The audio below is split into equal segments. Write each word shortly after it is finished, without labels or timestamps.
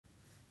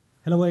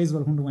Hello guys,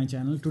 welcome to my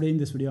channel. Today in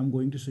this video I'm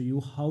going to show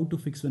you how to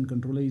fix when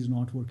controller is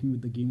not working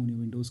with the game on your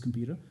Windows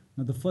computer.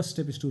 Now the first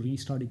step is to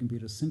restart your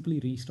computer. Simply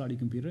restart your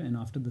computer, and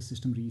after the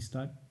system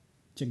restart,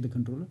 check the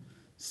controller.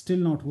 Still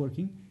not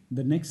working.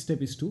 The next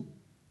step is to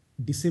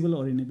disable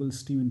or enable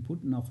Steam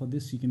input. Now for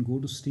this you can go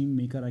to Steam,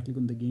 make a right click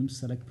on the game,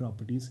 select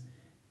properties,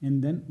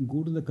 and then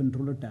go to the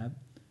controller tab.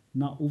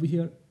 Now over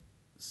here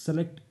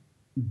select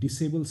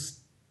disable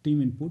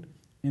Steam input,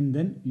 and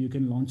then you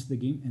can launch the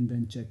game and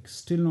then check.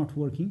 Still not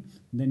working,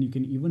 then you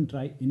can even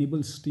try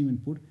enable Steam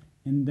input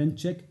and then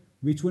check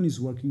which one is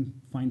working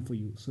fine for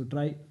you. So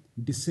try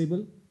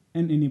disable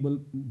and enable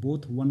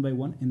both one by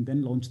one and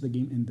then launch the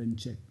game and then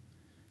check.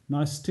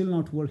 Now it's still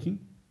not working.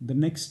 The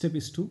next step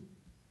is to,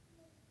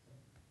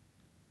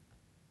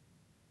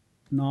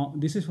 now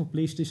this is for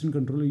PlayStation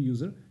controller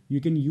user,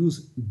 you can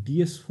use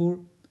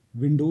DS4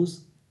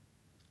 Windows.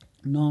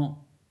 Now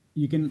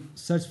you can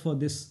search for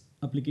this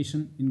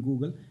application in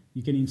Google,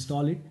 you can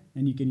install it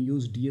and you can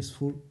use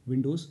DS4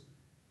 Windows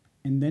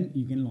and then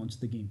you can launch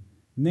the game.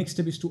 Next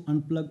step is to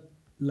unplug,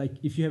 like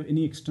if you have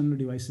any external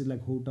devices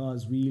like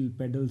hotas, wheel,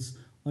 pedals,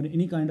 or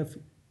any kind of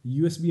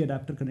USB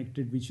adapter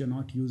connected which you're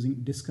not using,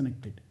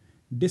 disconnect it.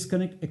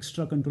 Disconnect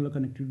extra controller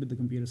connected to the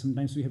computer.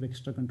 Sometimes we have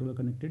extra controller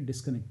connected,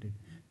 disconnect it.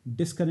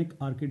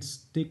 Disconnect arcade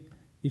stick.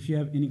 If you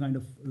have any kind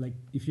of, like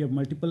if you have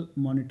multiple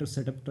monitor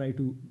setup, try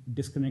to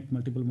disconnect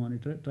multiple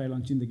monitor, try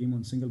launching the game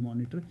on single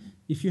monitor.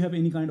 If you have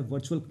any kind of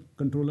virtual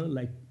controller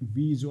like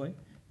Vjoy,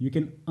 you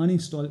can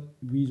uninstall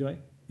Vjoy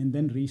and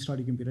then restart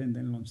your computer and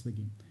then launch the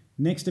game.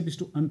 Next step is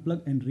to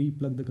unplug and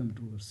replug the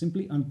controller.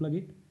 Simply unplug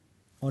it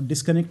or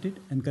disconnect it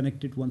and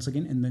connect it once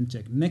again and then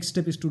check. Next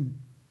step is to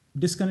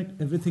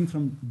disconnect everything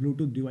from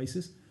Bluetooth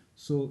devices.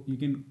 So you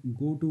can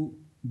go to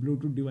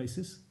Bluetooth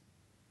devices.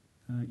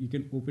 You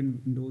can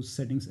open Windows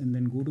settings and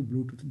then go to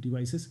Bluetooth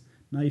devices.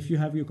 Now if you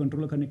have your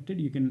controller connected,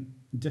 you can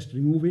just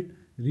remove it,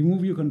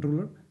 remove your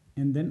controller,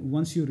 and then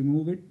once you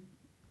remove it,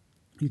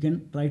 you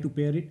can try to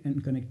pair it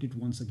and connect it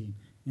once again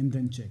and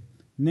then check.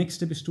 Next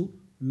step is to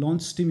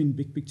launch Steam in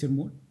big picture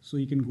mode. So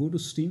you can go to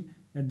Steam.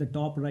 At the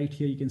top right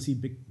here you can see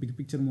big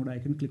picture mode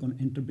icon, click on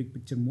enter big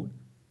picture mode.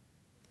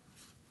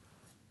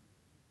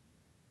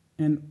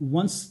 And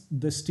once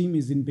the Steam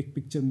is in big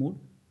picture mode,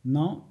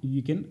 now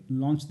you can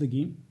launch the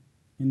game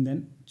and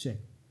then check.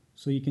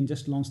 So you can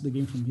just launch the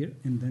game from here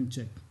and then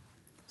check.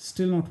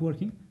 Still not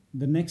working.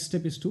 The next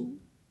step is to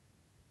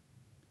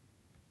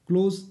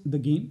close the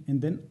game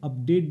and then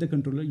update the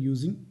controller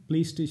using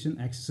PlayStation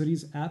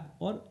Accessories app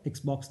or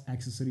Xbox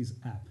Accessories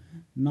app.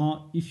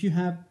 Now if you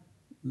have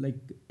like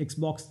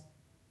Xbox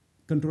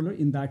controller,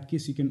 in that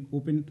case you can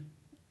open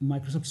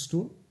Microsoft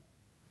Store.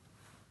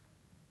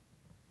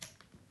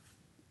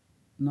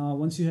 Now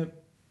once you have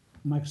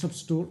Microsoft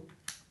Store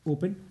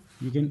open,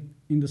 you can,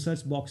 in the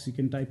search box, you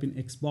can type in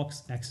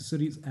Xbox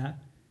Accessories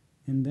app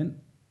and then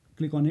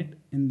click on it,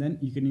 and then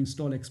you can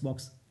install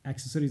Xbox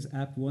Accessories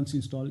app. Once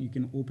installed, you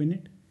can open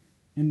it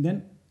and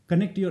then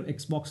connect your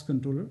Xbox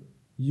controller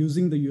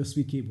using the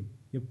USB cable.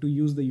 You have to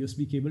use the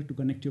USB cable to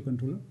connect your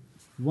controller.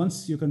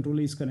 Once your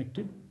controller is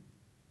connected,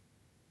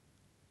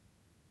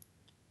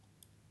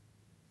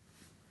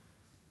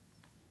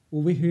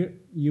 over here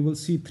you will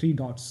see 3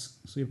 dots.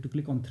 So you have to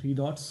click on 3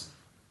 dots.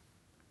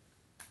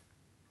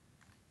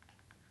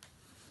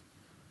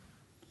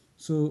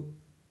 So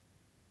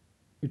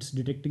it's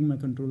detecting my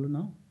controller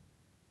now.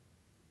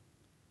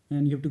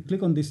 And you have to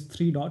click on these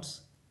 3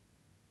 dots.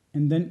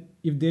 And then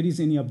if there is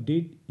any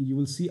update, you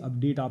will see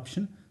update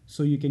option.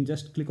 So you can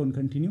just click on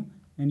continue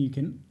and you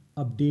can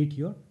update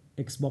your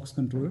Xbox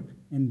controller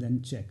and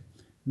then check.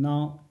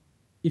 Now,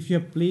 if you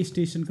have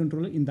PlayStation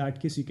controller, in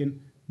that case, you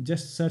can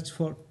just search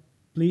for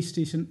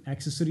PlayStation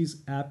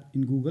Accessories app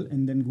in Google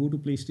and then go to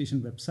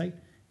PlayStation website.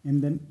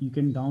 And then you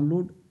can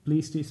download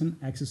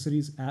PlayStation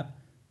Accessories app.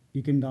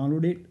 You can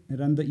download it,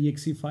 run the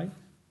exe file,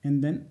 and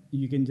then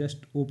you can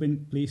just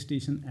open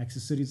PlayStation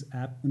Accessories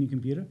app on your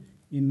computer.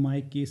 In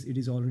my case, it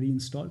is already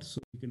installed,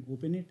 so you can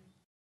open it.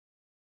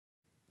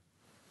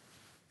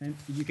 And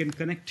you can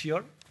connect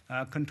your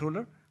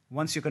controller.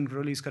 Once your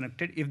controller is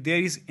connected, if there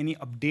is any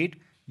update,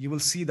 you will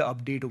see the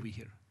update over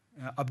here,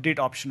 update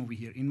option over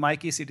here. In my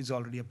case, it is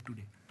already up to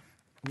date.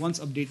 Once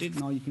updated,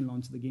 now you can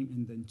launch the game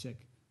and then check.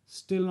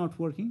 Still not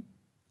working.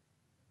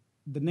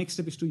 The next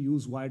step is to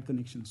use wired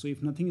connection. So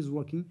if nothing is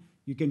working,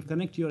 you can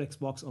connect your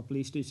Xbox or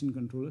PlayStation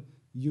controller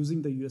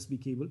using the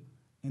USB cable,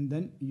 and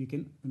then you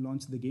can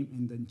launch the game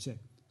and then check.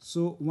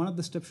 So one of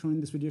the steps shown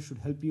in this video should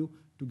help you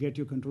to get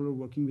your controller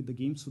working with the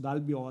game. So that'll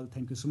be all.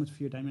 Thank you so much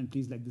for your time, and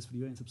please like this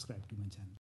video and subscribe to my channel.